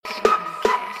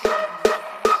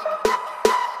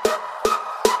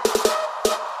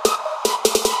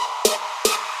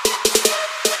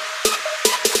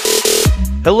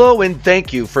Hello and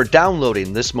thank you for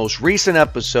downloading this most recent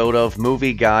episode of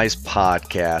Movie Guys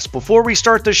Podcast. Before we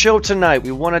start the show tonight,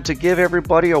 we wanted to give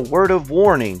everybody a word of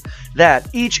warning that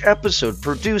each episode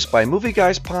produced by Movie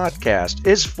Guys Podcast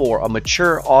is for a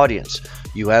mature audience.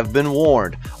 You have been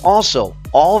warned. Also,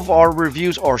 all of our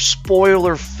reviews are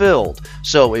spoiler filled.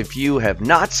 So if you have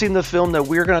not seen the film that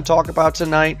we're going to talk about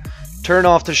tonight, turn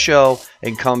off the show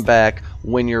and come back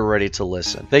when you're ready to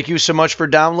listen. Thank you so much for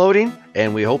downloading,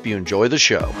 and we hope you enjoy the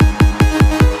show.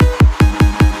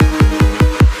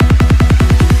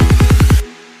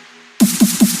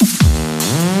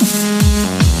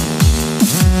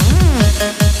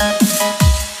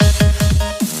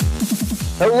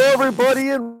 Hello, everybody,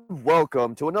 and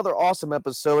welcome to another awesome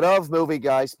episode of Movie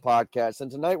Guys Podcast. And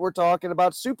tonight we're talking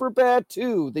about Superbad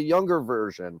 2, the younger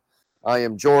version. I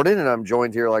am Jordan, and I'm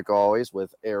joined here, like always,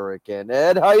 with Eric and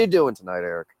Ed. How you doing tonight,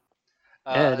 Eric?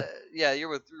 Ed. Yeah, you're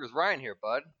with Ryan here,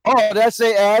 bud. Oh, did I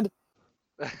say Ed?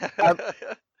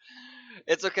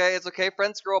 It's okay. It's okay.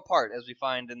 Friends grow apart, as we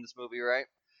find in this movie, right?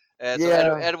 So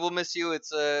Yeah. Ed will miss you.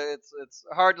 It's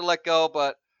hard to let go,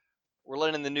 but we're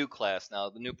letting the new class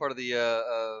now, the new part of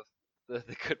the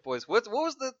good boys. What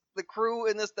was the crew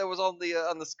in this that was on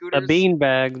the scooters? A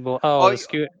beanbag. Oh, the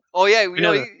scooter. Oh yeah, you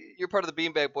know know you're part of the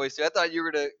beanbag boys too. I thought you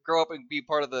were to grow up and be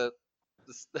part of the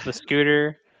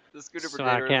scooter. the scooter So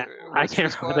brigade. I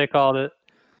can't remember what they called it.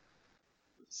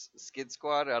 Skid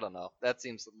Squad. I don't know. That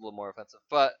seems a little more offensive,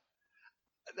 but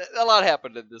a lot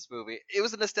happened in this movie. It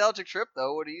was a nostalgic trip,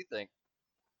 though. What do you think,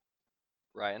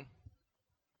 Ryan?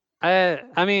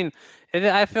 I mean,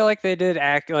 I feel like they did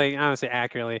I don't say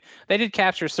accurately. They did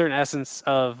capture a certain essence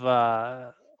of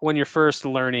when you're first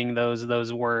learning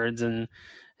those words and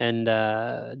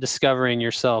discovering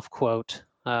yourself. Quote,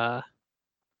 not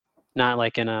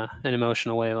like in an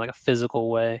emotional way, like a physical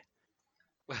way.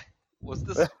 Was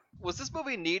this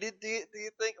movie needed? Do you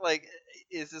think? Like,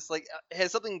 is this like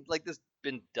has something like this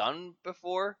been done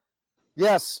before?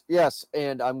 Yes,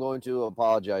 and I'm going to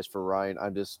apologize for Ryan.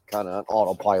 I'm just kind of on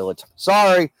autopilot.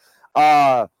 Sorry.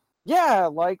 Yeah,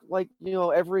 like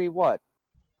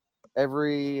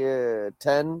every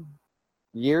 10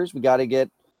 years we got to get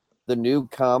the new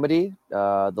comedy.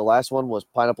 The last one was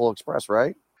Pineapple Express,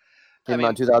 right? Came out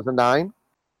in 2009.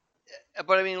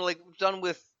 But I mean, like done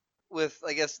with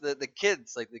I guess the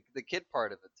kids, like the kid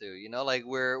part of it too. You know, like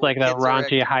where Like that kids are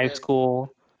raunchy high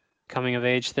school coming of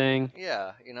age thing.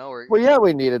 Yeah, you know. Well, yeah,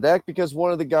 we needed that because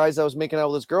one of the guys that was making out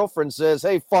with his girlfriend says,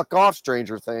 "Hey, fuck off,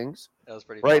 Stranger Things." That was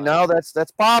pretty. Right funny. now, that's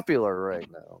popular right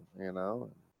now. You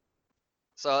know.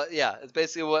 So yeah, it's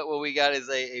basically what we got is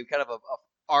a kind of a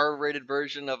R-rated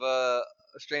version of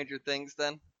Stranger Things.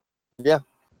 Then. Yeah.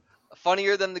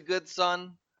 Funnier than The Good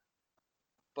Son,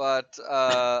 but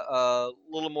a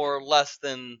little more less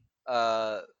than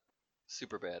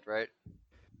Superbad, right?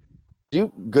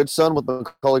 Good Son with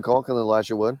Macaulay Culkin and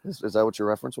Elijah Wood? Is that what your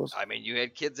reference was? I mean, you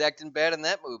had kids acting bad in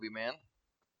that movie, man.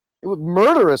 It was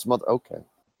murderous, mother. Okay.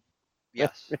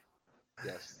 Yes.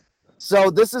 Yes. So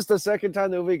this is the second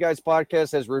time the Movie Guys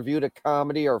Podcast has reviewed a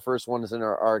comedy. Our first one is in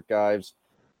our archives.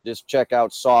 Just check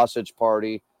out Sausage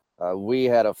Party. We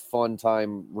had a fun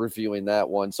time reviewing that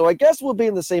one. So I guess we'll be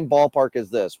in the same ballpark as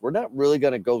this. We're not really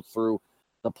going to go through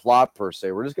the plot per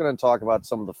se. We're just going to talk about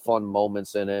some of the fun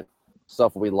moments in it,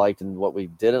 stuff we liked and what we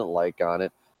didn't like on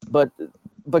it. But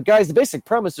guys, the basic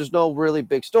premise, there's no really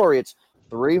big story. It's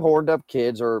 3 horned up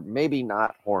kids, or maybe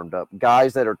not horned up,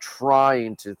 guys that are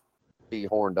trying to be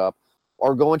horned up,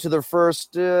 are going to their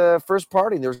first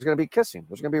party. There's going to be kissing.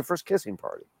 There's going to be a first kissing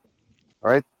party.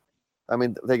 All right? I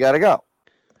mean, they got to go.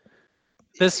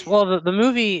 The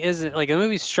movie isn't like the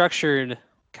movie's structured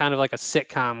kind of like a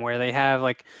sitcom where they have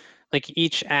like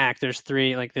each act, there's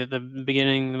 3, like the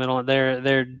beginning, the middle,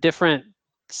 they're different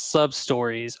sub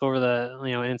stories over the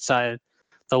inside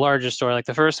the larger story. Like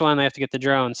the first one they have to get the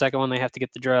drone, second one they have to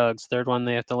get the drugs, third one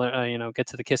they have to get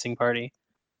to the kissing party.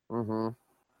 Mm-hmm.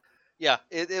 Yeah,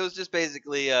 it was just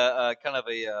basically kind of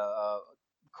a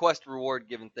quest reward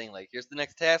given thing. Like, here's the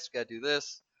next task, gotta do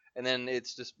this, and then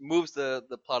it's just moves the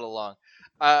plot along.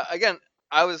 Again,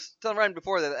 I was telling Ryan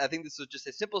before that I think this was just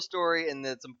a simple story, and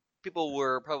that some people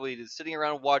were probably just sitting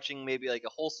around watching maybe like a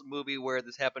wholesome movie where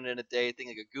this happened in a day, thing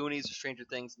like a Goonies or Stranger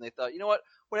Things, and they thought, you know what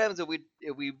happens if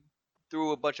we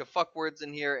threw a bunch of fuck words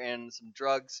in here and some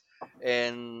drugs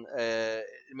and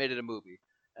made it a movie.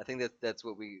 I think that's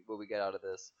what we got out of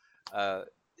this.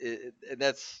 And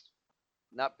that's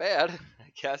not bad,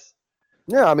 I guess.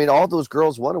 Yeah, I mean, all those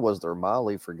girls wanted was their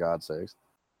Molly, for God's sakes.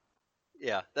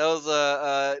 Yeah, that was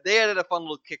they added a fun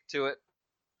little kick to it.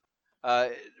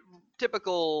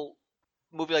 Typical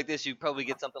movie like this, you probably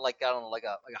get something like, I don't know, like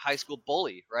a high school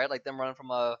bully, right? Like them running from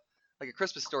a like a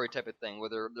Christmas Story type of thing, where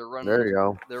they're There running you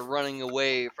go. they're running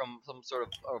away from some sort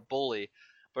of bully.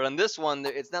 But on this one,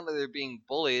 it's not that they're being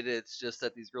bullied. It's just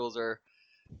that these girls are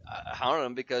hounding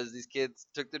them because these kids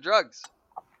took the drugs.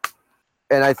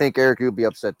 And I think Eric, you'd be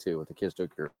upset too if the kids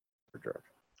took your drugs.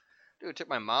 Dude, took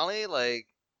my Molly. Like,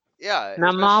 yeah. Now,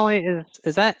 especially- Molly,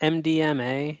 is that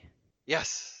MDMA?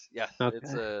 Yes. Yes. Okay.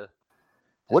 It's a.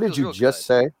 What did you just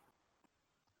say?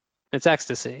 It's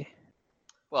ecstasy.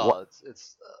 Well, What?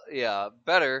 it's yeah,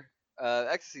 better.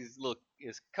 Ecstasy's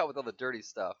is cut with all the dirty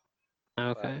stuff.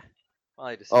 Okay.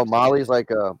 Molly just Oh, seems to be- Molly's like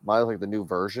the new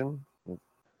version.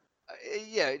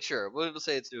 yeah, sure. We'll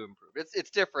say it's new improved. It's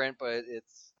different, but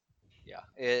it's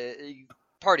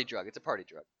party drug. It's a party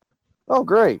drug. Oh,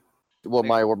 great. Will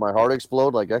Maybe- my heart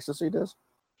explode like ecstasy does?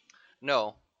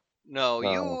 No,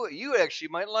 Oh. you actually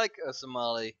might like a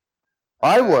Somali.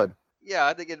 I would. Yeah,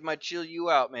 I think it might chill you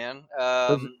out, man.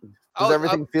 Does I'll-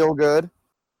 everything feel good?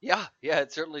 Yeah,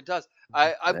 it certainly does.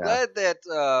 I'm Yeah. glad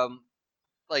that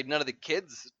like none of the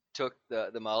kids took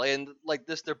the Molly, and like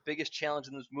their biggest challenge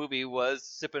in this movie was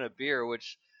sipping a beer,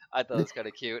 which I thought was kind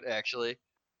of cute, actually.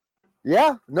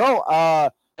 Yeah. No.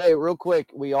 Hey, real quick,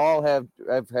 we all have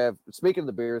speaking of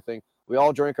the beer thing, we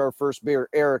all drank our first beer.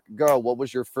 Eric, go. What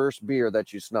was your first beer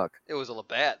that you snuck? It was a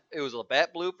Labatt. It was a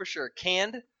Labatt Blue for sure,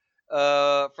 canned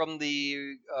from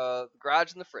the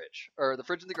garage in the fridge, or the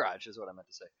fridge in the garage is what I meant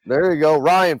to say. There you go,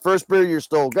 Ryan. First beer you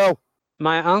stole. Go.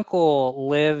 My uncle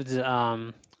lived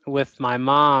with my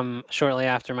mom shortly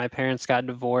after my parents got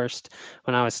divorced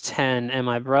when I was 10, and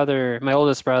my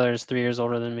oldest brother is 3 years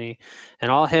older than me, and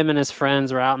all him and his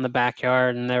friends were out in the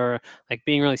backyard, and they were like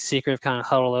being really secretive, kind of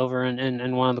huddled over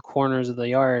in one of the corners of the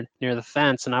yard near the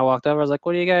fence. And I walked over, I was like,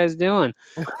 "What are you guys doing?"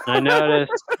 And I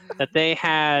noticed that they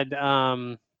had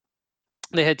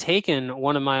taken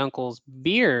one of my uncle's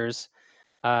beers,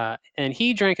 and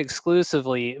he drank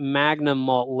exclusively Magnum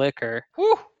malt liquor.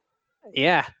 Whew.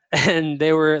 Yeah, and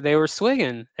they were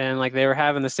swigging, and like they were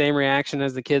having the same reaction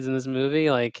as the kids in this movie,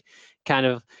 like kind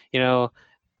of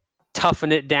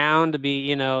toughen it down to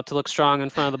be to look strong in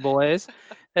front of the boys.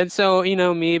 And so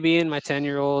me being my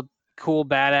 10-year-old cool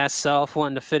badass self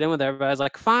wanting to fit in with everybody, I was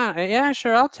like, fine, yeah,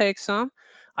 sure, I'll take some.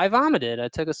 I vomited. I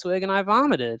took a swig and I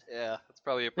vomited. Yeah, that's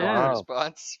probably a Yeah. proper Wow.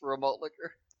 response for a malt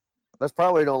liquor. That's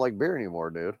probably don't like beer anymore,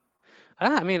 dude.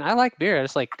 I mean, I like beer. I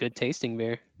just like good tasting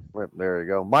beer. Right, there you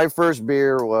go. My first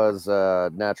beer was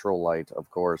Natural Light, of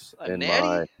course, A in natty?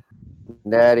 my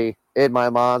natty in my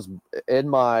mom's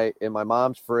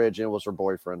fridge, and it was her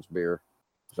boyfriend's beer.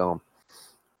 So,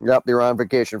 yep, they were on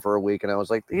vacation for a week, and I was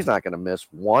like, he's not gonna miss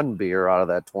one beer out of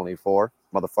that 24.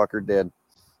 Motherfucker did.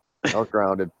 I was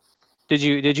grounded. Did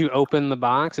you open the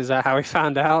box? Is that how we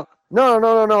found out?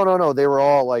 No. They were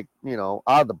all like, out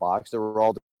of the box. They were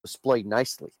all displayed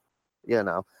nicely,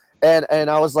 And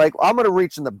I was like, I'm gonna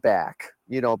reach in the back,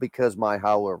 because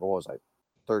however was I,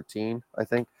 13, I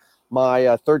think.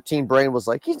 My 13 brain was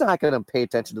like, he's not gonna pay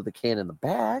attention to the can in the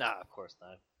back. Nah, of course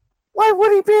not. Why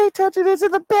would he pay attention? It's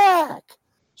in the back.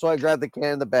 So I grabbed the can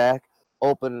in the back,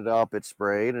 opened it up, it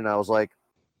sprayed, and I was like,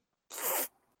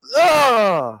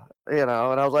 and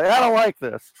I was like, I don't like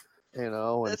this, And,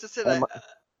 That's just it. and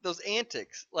Those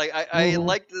antics, like I Mhm.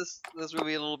 liked this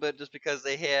movie a little bit just because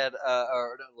they had,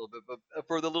 or not a little bit, but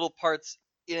for the little parts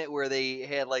in it where they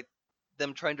had like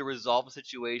them trying to resolve a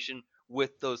situation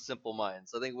with those simple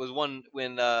minds. I think it was one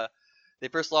when they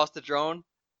first lost the drone,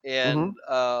 and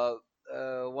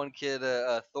one kid,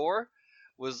 Thor,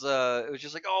 was it was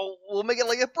just like, oh, we'll make it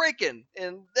like a break-in,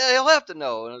 and they'll have to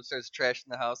know, and it starts trashing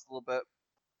the house a little bit.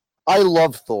 I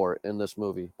love Thor in this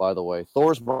movie, by the way.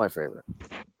 Thor's my favorite.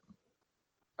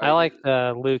 I like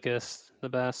Lucas the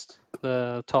best,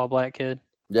 the tall black kid.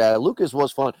 Yeah, Lucas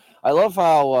was fun. I love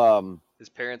how His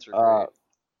parents were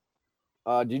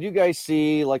great. did you guys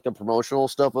see like the promotional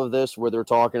stuff of this where they're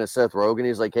talking to Seth Rogen?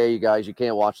 He's like, hey, you guys, you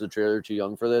can't watch the trailer, you're too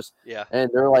young for this. Yeah. And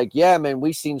they're like, yeah, man,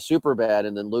 we seen Superbad.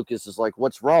 And then Lucas is like,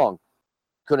 what's wrong?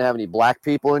 Couldn't have any black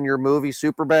people in your movie,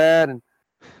 Superbad? And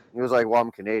he was like, well, I'm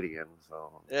Canadian.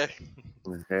 So, Yeah.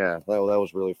 yeah, that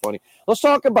was really funny. Let's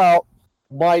talk about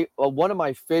my one of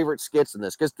my favorite skits in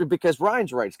this, because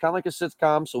Ryan's right. It's kind of like a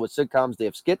sitcom. So with sitcoms, they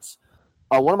have skits.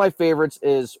 One of my favorites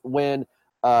is when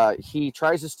he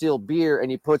tries to steal beer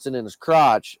and he puts it in his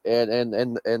crotch, and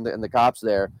the cops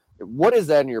there. What is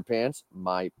that in your pants?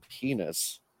 My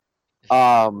penis.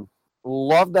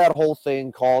 Love that whole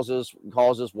thing. Calls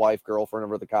his wife, girlfriend,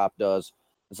 whatever the cop does.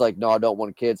 It's like, no, I don't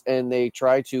want kids, and they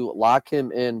try to lock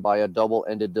him in by a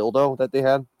double-ended dildo that they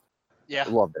had. Yeah.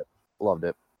 Loved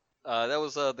it. That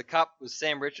was the cop was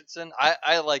Sam Richardson.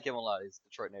 I like him a lot. He's a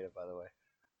Detroit native, by the way.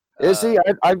 Is he?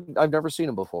 I've never seen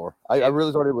him before. I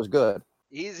really thought he was good.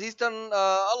 He's done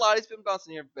a lot. He's been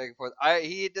bouncing here back and forth.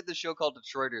 He did the show called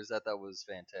Detroiters. That was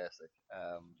fantastic. It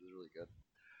was really good.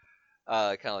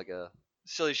 Kind of like a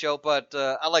silly show, but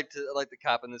I like the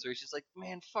cop in this where he's just like,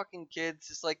 man, fucking kids,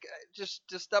 just like just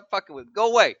stop fucking with,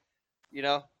 go away, you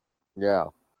know Yeah.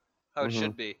 how it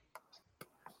should be.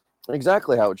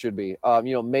 Exactly how it should be.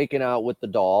 Making out with the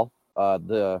doll.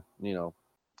 The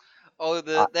Oh,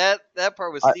 that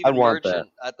part with I Stephen want Merchant,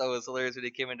 I thought was hilarious when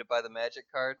he came in to buy the magic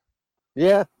card.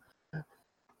 Yeah.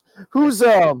 Who's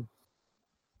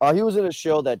he was in a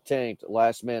show that tanked,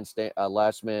 Last Man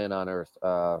on Earth.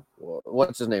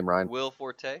 What's his name, Ryan? Will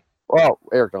Forte. Oh,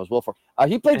 Eric knows. Will Forte.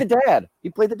 He played the dad.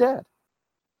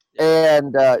 Yeah.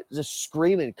 And just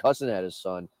screaming, cussing at his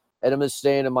son. And I'm just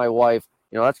saying to my wife,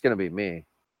 that's gonna be me.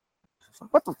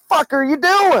 What the fuck are you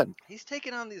doing? He's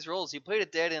taking on these roles. He played a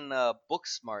dad in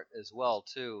Booksmart as well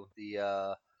too,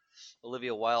 the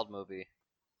Olivia Wilde movie.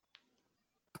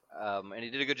 And he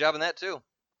did a good job in that too.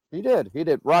 He did.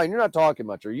 Ryan, you're not talking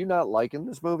much. Are you not liking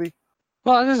this movie?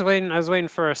 Well, I was waiting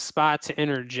for a spot to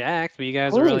interject, but you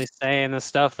guys were really saying the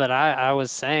stuff that I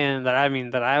was saying, that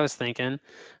I was thinking.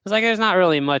 It's like there's not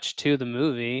really much to the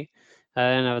movie in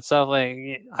and of itself.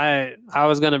 Like I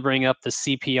was gonna bring up the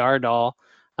CPR doll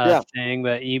thing,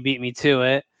 but you beat me to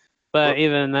it. But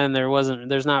even then,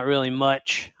 there's not really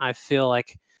much I feel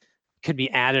like could be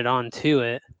added on to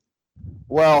it.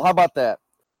 Well, how about that?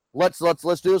 Let's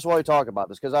do this while we talk about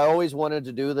this, because I always wanted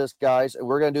to do this, guys. And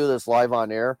we're gonna do this live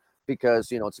on air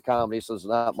because it's a comedy, so there's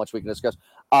not much we can discuss.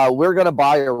 We're gonna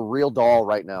buy a real doll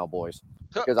right now, boys,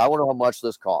 because I want to know how much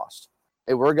this costs.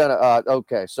 And we're gonna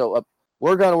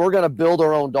we're gonna build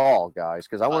our own doll, guys,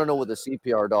 because I want to know what the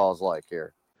CPR doll is like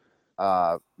here.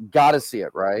 Gotta see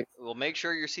it, right? Well, make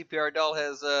sure your CPR doll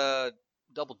has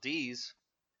double D's.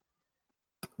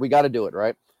 We got to do it,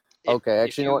 right? Okay,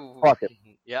 actually, you know what? Fuck it.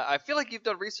 Yeah, I feel like you've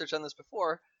done research on this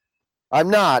before. I'm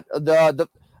not.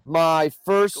 My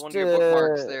first Go into your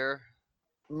bookmarks there.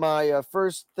 My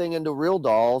first thing into real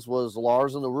dolls was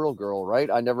Lars and the Real Girl,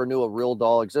 right? I never knew a real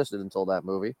doll existed until that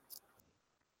movie.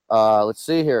 Let's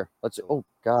see here. Oh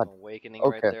God. Awakening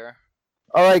right there.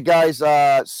 All right, guys.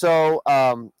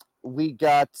 We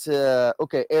got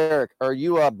okay, Eric, are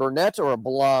you a brunette or a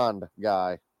blonde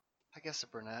guy? I guess a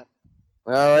brunette.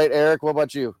 All right, Eric, what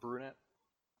about you? Brunette.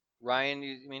 Ryan,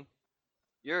 you mean?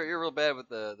 You're real bad with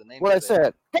the name. What I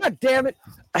said. God damn it.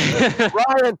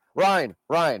 Ryan,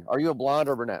 are you a blonde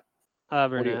or brunette?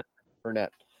 Brunette.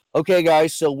 Brunette. Okay,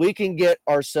 guys, so we can get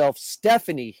ourselves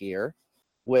Stephanie here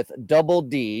with double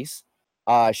D's.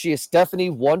 She is Stephanie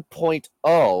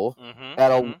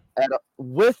 1.0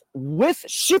 with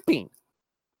shipping.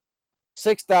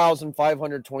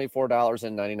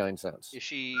 $6,524.99. Is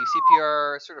she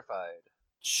CPR certified?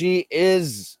 She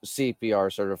is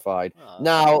CPR certified.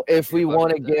 Now, if we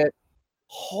want to get,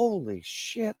 holy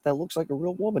shit, that looks like a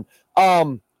real woman.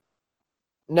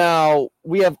 Now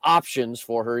we have options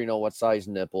for her, what size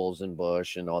nipples and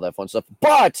bush and all that fun stuff.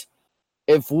 But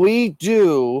if we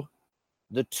do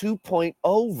the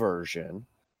 2.0 version,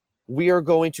 we are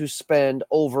going to spend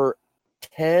over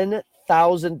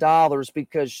 $10,000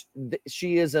 because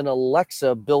she is an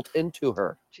Alexa built into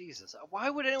her. Jesus, why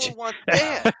would anyone want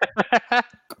that?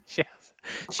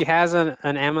 She has an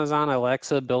Amazon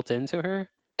Alexa built into her.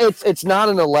 It's not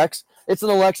an Alexa. It's an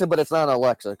Alexa, but it's not an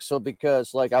Alexa. So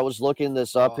because I was looking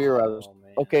this up here,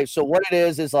 okay. So what it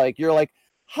is like you're like,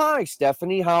 "Hi,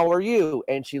 Stephanie, how are you?"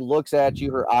 And she looks at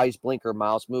you. Her eyes blink. Her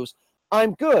mouth moves.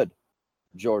 "I'm good,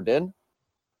 Jordan.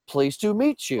 Pleased to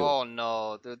meet you." Oh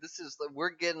no, dude,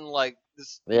 we're getting like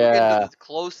this. Yeah, we're getting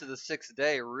close to the 6th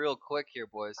day real quick here,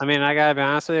 boys. I mean, I gotta be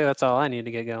honest with you, that's all I need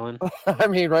to get going. I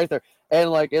mean, right there, and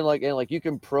you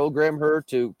can program her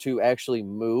to actually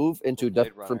move into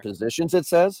different positions. It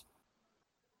says.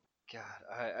 God,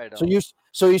 I don't.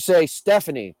 So you say,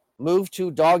 "Stephanie, move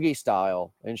to doggy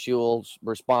style," and she will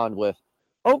respond with,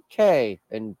 "Okay,"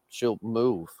 and she'll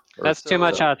move. That's too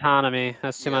much autonomy.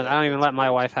 That's too much. I don't even let my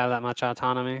wife have that much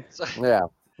autonomy. Yeah.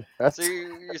 So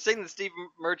you're saying that Steve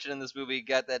Merchant in this movie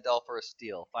got that doll for a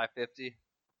steal, $550?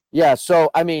 Yeah. So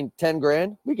I mean,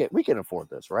 $10,000. We can afford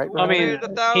this, right? I mean,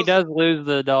 he does lose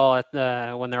the doll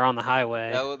when they're on the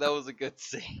highway. That was a good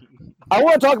scene. I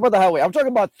want to talk about the highway. I'm talking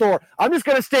about Thor. I'm just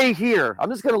gonna stay here. I'm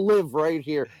just gonna live right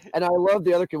here. And I love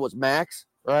the other kid was Max,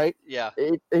 right? Yeah.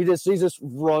 He just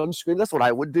runs, scream. That's what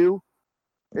I would do.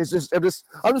 I'm just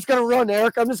gonna run,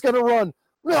 Eric. I'm just gonna run.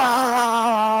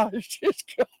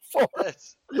 Just go for it.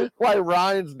 Like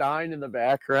Ryan's dying in the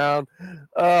background.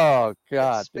 Oh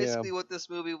God. That's basically what this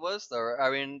movie was, though. I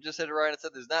mean, just as Ryan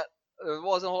said, there's not there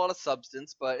wasn't a whole lot of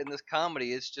substance, but in this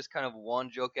comedy, it's just kind of one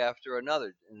joke after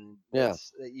another, and Yeah.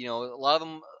 it's a lot of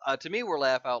them to me were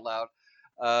laugh out loud.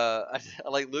 I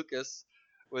like Lucas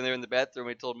when they're in the bathroom.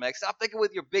 He told Max, "Stop thinking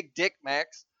with your big dick,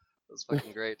 Max." That was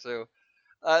fucking great too.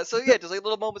 So yeah, just like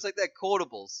little moments like that,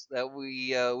 quotables that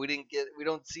we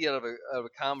don't see out of a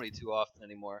comedy too often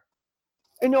anymore.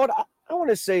 You know what? I want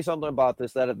to say something about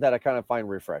this that I kind of find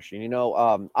refreshing.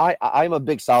 I'm a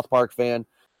big South Park fan,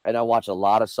 and I watch a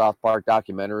lot of South Park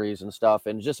documentaries and stuff,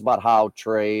 and just about how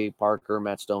Trey Parker,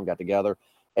 Matt Stone got together,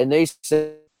 and they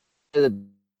said that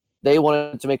they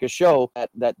wanted to make a show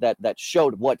that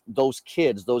showed what those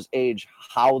kids, those age,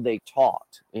 how they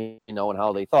talked, and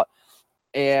how they thought.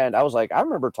 And I was like, I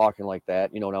remember talking like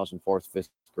that, when I was in 4th, 5th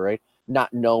grade,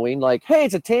 not knowing, like, hey,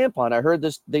 it's a tampon. I heard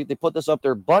this. They put this up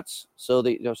their butts so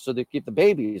they keep the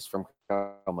babies from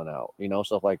coming out,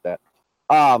 stuff like that.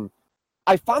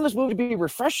 I found this movie to be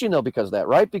refreshing though because of that,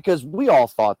 right? Because we all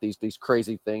thought these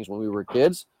crazy things when we were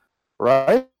kids,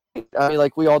 right? I mean,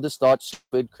 like we all just thought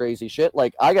stupid, crazy shit.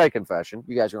 Like I got a confession.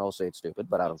 You guys are gonna all say it's stupid,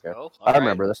 but I don't care. I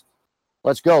remember this.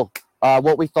 Let's go.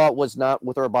 What we thought was not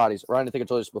with our bodies. Ryan, I think I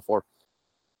told you this before.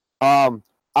 I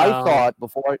thought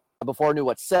before I knew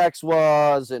what sex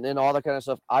was and all that kind of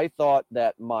stuff, I thought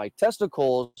that my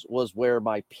testicles was where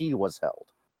my pee was held.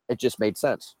 It just made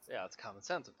sense. Yeah, it's common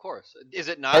sense, of course. Is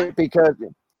it not? Right? Because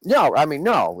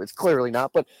no, it's clearly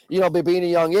not. But being a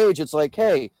young age, it's like,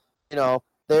 hey,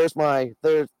 there's my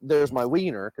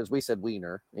wiener, because we said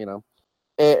wiener,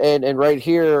 and right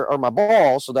here are my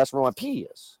balls, so that's where my pee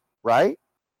is, right?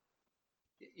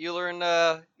 You learn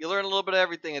a little bit of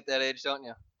everything at that age, don't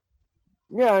you?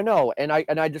 Yeah, I know, and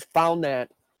I just found that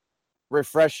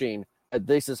refreshing. That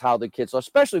this is how the kids,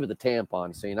 especially with the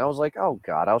tampon scene. I was like, oh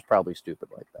god, I was probably stupid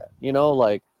like that.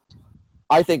 Like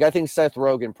I think Seth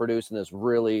Rogen producing this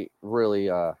really, really,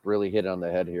 really hit on the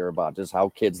head here about just how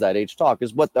kids that age talk.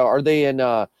 Is what are they in?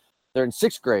 They're in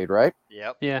 6th grade, right?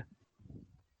 Yep. Yeah.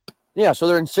 Yeah, so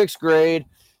they're in 6th grade.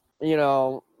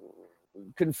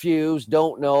 Confused,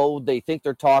 don't know. They think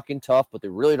they're talking tough, but they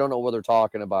really don't know what they're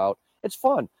talking about. It's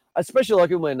fun. Especially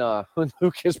like when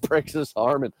Lucas breaks his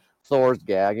arm and Thor's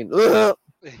gagging.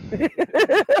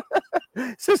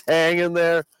 It's just hanging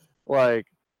there. Like,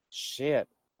 shit.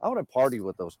 I want to party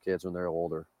with those kids when they're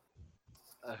older.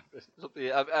 I hope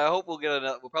we'll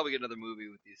probably get another movie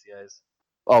with these guys.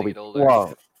 Well,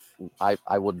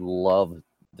 I would love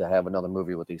to have another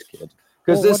movie with these kids.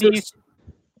 Because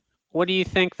what do you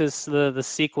think the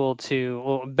sequel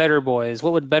to Better Boys?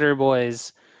 What would Better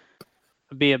Boys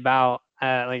be about?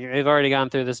 Like they've already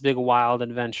gone through this big wild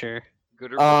adventure.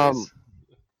 Gooder Boys.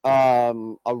 A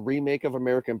remake of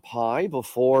American Pie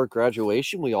before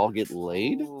graduation. We all get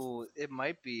laid. Ooh, it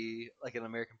might be like an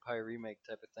American Pie remake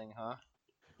type of thing, huh?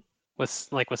 With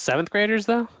 7th graders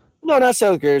though? No, not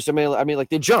 7th graders. I mean, like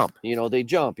they jump. They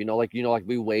jump. Like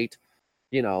we wait.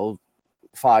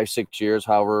 5-6 years,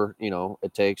 however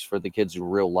it takes for the kids in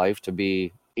real life to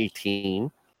be 18,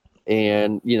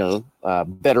 and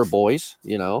Better Boys.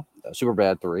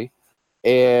 Superbad 3.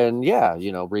 And yeah,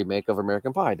 remake of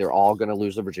American Pie. They're all going to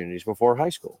lose their virginities before high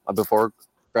school, before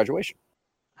graduation.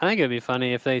 I think it'd be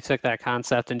funny if they took that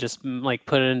concept and just like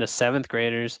put it into 7th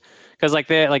graders, because like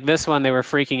this one, they were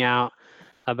freaking out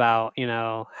about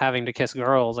having to kiss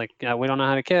girls. Like we don't know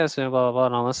how to kiss, and blah blah blah,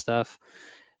 and all this stuff.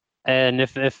 And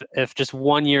if just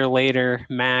 1 year later,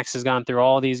 Max has gone through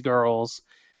all these girls,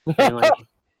 and like.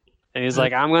 And he's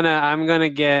like, I'm gonna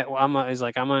get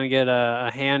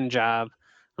a hand job.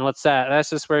 And what's that? That's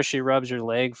just where she rubs your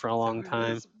leg for a long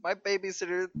time. My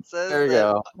babysitter says there you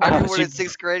go. Everyone in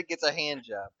 6th grade gets a hand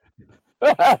job.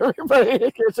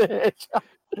 Everybody gets a hand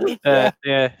job.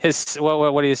 Yeah. His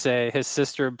what do you say? His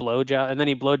sister blowjob, and then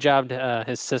he blowjobbed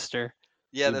his sister.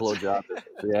 Yeah, that's blowjob.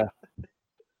 Yeah.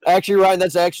 Actually, Ryan,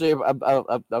 that's actually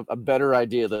a better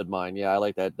idea than mine. Yeah, I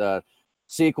like that.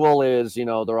 Sequel is,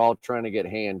 they're all trying to get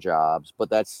hand jobs, but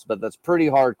that's pretty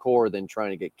hardcore than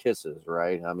trying to get kisses,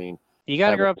 right? I mean, you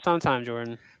gotta grow up sometime,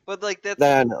 Jordan. But like that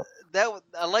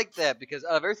I like that because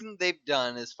out of everything they've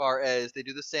done, as far as they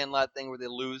do the Sandlot thing where they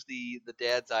lose the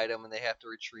dad's item and they have to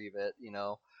retrieve it,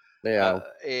 Yeah.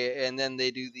 And then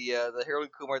they do the Harold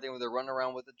and Kumar thing where they're running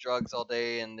around with the drugs all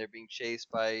day and they're being chased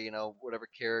by whatever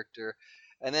character,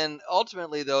 and then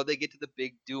ultimately though they get to the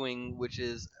big doing, which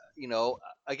is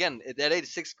again at that age,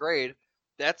 6th grade,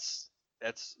 that's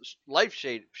life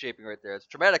shaping right there. It's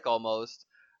traumatic almost.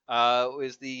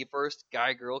 Is the first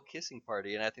guy-girl kissing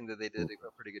party, and I think that they did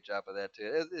a pretty good job of that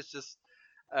too. It's just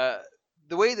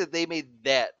the way that they made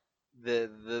that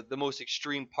the most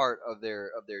extreme part of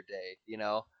their day.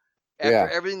 After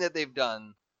everything that they've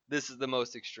done, this is the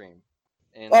most extreme.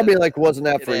 And I mean, like, wasn't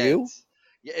that it for you? adds.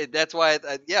 Yeah, that's why.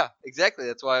 Yeah, exactly.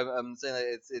 That's why I'm saying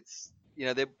that it's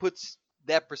that puts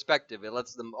that perspective. It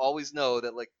lets them always know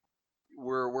that like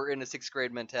we're in a sixth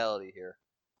grade mentality here.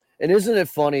 And isn't it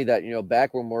funny that,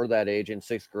 back when we're that age in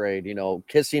sixth grade,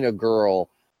 kissing a girl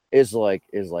is like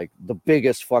the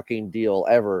biggest fucking deal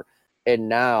ever. And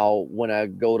now when I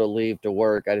go to leave to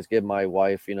work, I just give my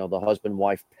wife, the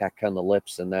husband-wife peck on the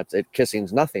lips, and that's it.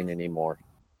 Kissing's nothing anymore.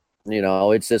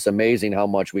 It's just amazing how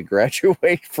much we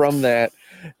graduate from that.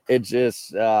 It's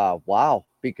just wow.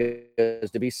 Because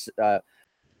to be,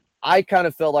 I kind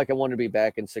of felt like I wanted to be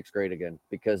back in sixth grade again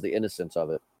because the innocence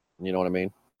of it. You know what I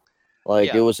mean?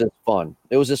 Like, it was just fun.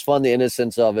 It was just fun, the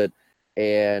innocence of it.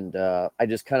 And I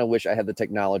just kind of wish I had the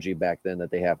technology back then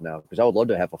that they have now, because I would love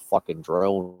to have a fucking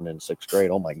drone in sixth grade.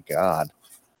 Oh my God.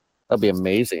 That'd be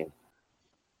amazing.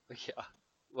 Yeah.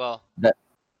 Well, That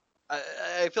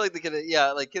I feel like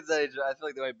like kids that age, I feel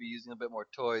like they might be using a bit more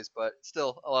toys, but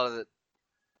still a lot of it.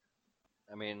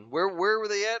 I mean, where were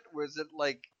they at? Was it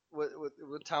like what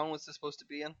town was this supposed to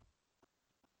be in?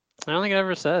 I don't think it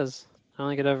ever says. I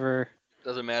don't think it ever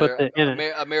Doesn't puts matter. it in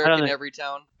it. American every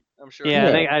town, I'm sure.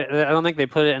 Yeah, Yeah. I don't think they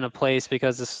put it in a place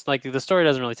because this like the story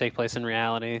doesn't really take place in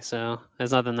reality, so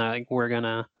there's nothing that like, we're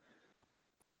gonna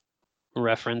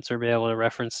reference or be able to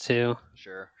reference to.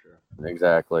 Sure.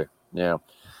 exactly. Yeah.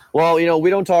 Well, we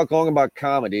don't talk long about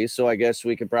comedy, so I guess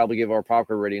we could probably give our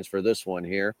popcorn ratings for this one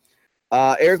here.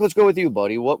 Eric, let's go with you,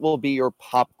 buddy. What will be your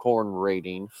popcorn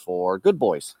rating for Good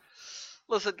Boys?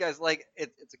 Listen, guys, like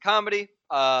it's a comedy.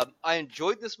 I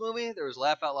enjoyed this movie. There was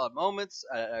laugh out loud moments.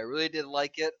 I really did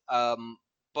like it.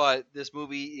 But this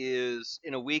movie is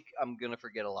in a week. I'm gonna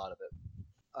forget a lot of it.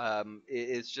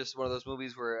 It's just one of those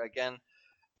movies where again,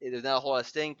 there's not a whole lot of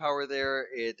staying power there.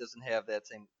 It doesn't have that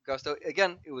same gusto.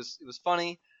 Again, it was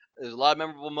funny. There's a lot of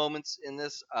memorable moments in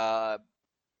this.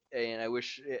 And I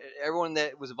wish everyone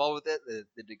that was involved with it they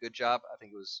did a good job. I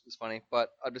think it was funny,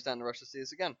 but I'm just not in a rush to see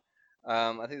this again.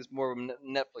 I think it's more of a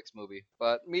Netflix movie,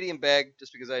 but medium bag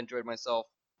just because I enjoyed myself.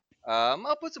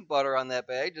 I'll put some butter on that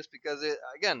bag just because it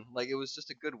was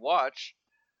just a good watch.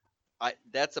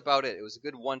 That's about it. It was a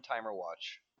good one-timer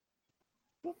watch.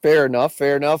 Fair enough.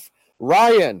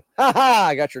 Ryan, haha,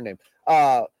 I got your name.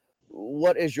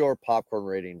 What is your popcorn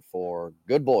rating for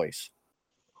Good Boys?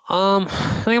 I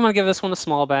think I'm gonna give this one a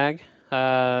small bag.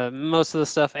 Most of the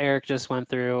stuff Eric just went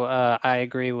through, I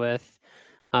agree with.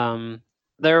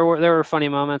 There were funny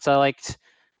moments. I liked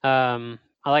the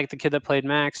kid that played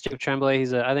Max, Jacob Tremblay.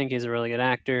 I think he's a really good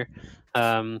actor.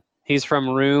 He's from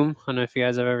Room. I don't know if you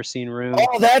guys have ever seen Room.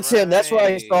 Oh, that's him. That's where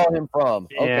I saw him from.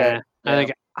 Yeah, okay.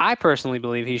 Yeah. I personally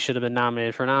believe he should have been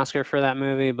nominated for an Oscar for that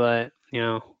movie, but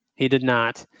he did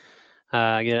not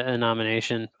get a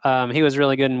nomination. He was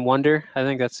really good in Wonder. I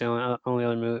think that's the only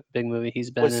other big movie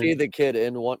he's been in. Was he the kid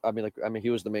in one? I mean, he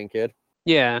was the main kid.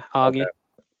 Yeah, Augie. Okay.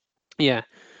 Yeah.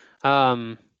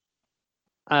 And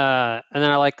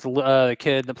then I like the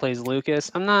kid that plays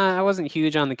Lucas. I wasn't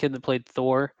huge on the kid that played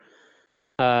Thor.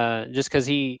 Just because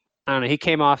I don't know, he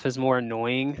came off as more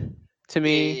annoying to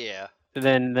me. Yeah.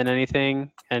 Than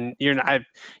anything, and you're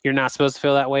not supposed to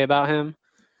feel that way about him.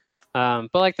 But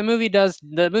like the movie does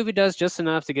just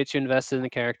enough to get you invested in the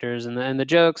characters and the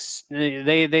jokes.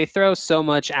 They throw so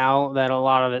much out that a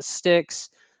lot of it sticks.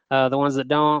 The ones that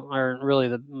don't aren't really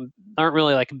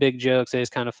like big jokes. They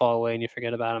just kind of fall away and you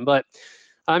forget about them. But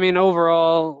I mean,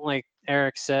 overall, like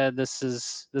Eric said, this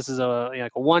is a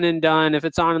one and done. If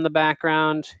it's on in the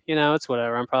background, it's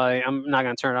whatever. I'm not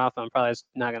gonna turn it off. I'm probably just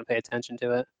not gonna pay attention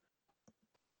to it.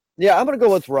 Yeah, I'm going to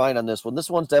go with Ryan on this one. This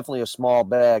one's definitely a small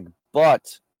bag,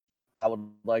 but I would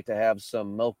like to have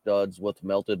some Milk Duds with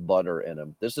melted butter in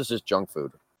them. This is just junk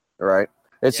food, all right?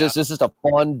 This is a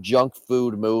fun junk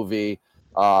food movie.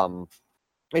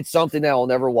 It's something that I'll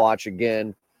never watch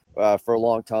again for a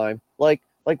long time. Like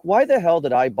why the hell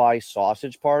did I buy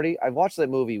Sausage Party? I watched that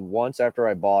movie once after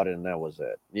I bought it, and that was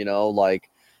it.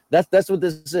 That's what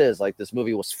this is. Like, this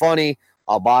movie was funny.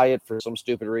 I'll buy it for some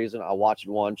stupid reason. I'll watch it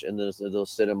once, and then it'll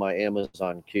sit in my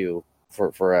Amazon queue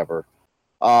for forever.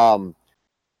 It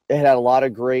had a lot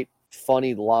of great,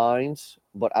 funny lines,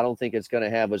 but I don't think it's going to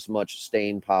have as much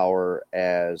staying power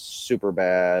as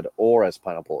Superbad or as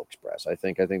Pineapple Express. I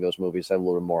think those movies have a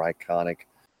little more iconic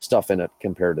stuff in it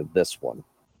compared to this one.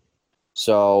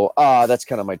 So that's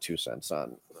kind of my 2 cents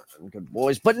on Good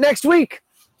Boys. But next week,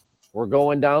 we're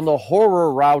going down the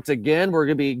horror route again. We're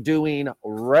going to be doing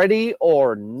Ready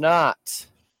or Not.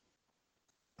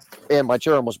 And my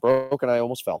chair almost broke and I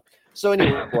almost fell. So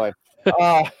anyway,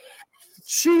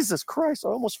 Jesus Christ, I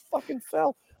almost fucking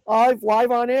fell.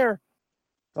 Live on air.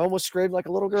 I almost screamed like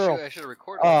a little girl. I should have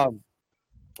recorded.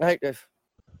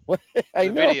 I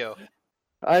The know. video.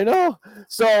 I know.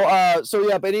 So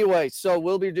yeah, but anyway, so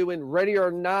we'll be doing Ready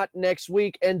or Not next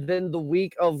week, and then the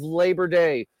week of Labor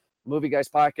Day. Movie Guys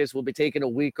Podcast will be taking a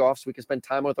week off so we can spend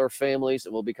time with our families,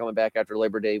 and we'll be coming back after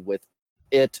Labor Day with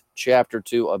It Chapter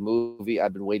 2, a movie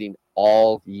I've been waiting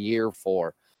all year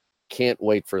for. Can't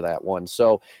wait for that one.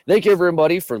 So thank you,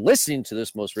 everybody, for listening to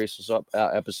this most recent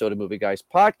episode of Movie Guys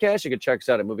Podcast. You can check us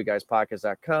out at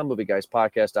movieguyspodcast.com,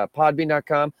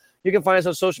 movieguyspodcast.podbean.com. You can find us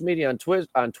on social media on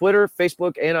Twitter,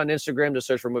 Facebook, and on Instagram. Just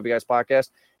search for Movie Guys Podcast.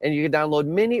 And you can download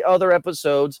many other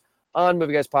episodes on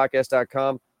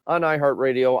movieguyspodcast.com, on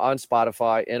iHeartRadio, on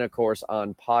Spotify, and, of course,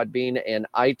 on Podbean and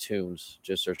iTunes.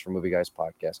 Just search for Movie Guys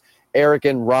Podcast. Eric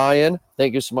and Ryan,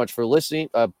 thank you so much for listening,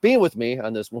 being with me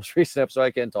on this most recent episode.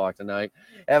 I can't talk tonight.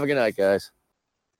 Have a good night, guys.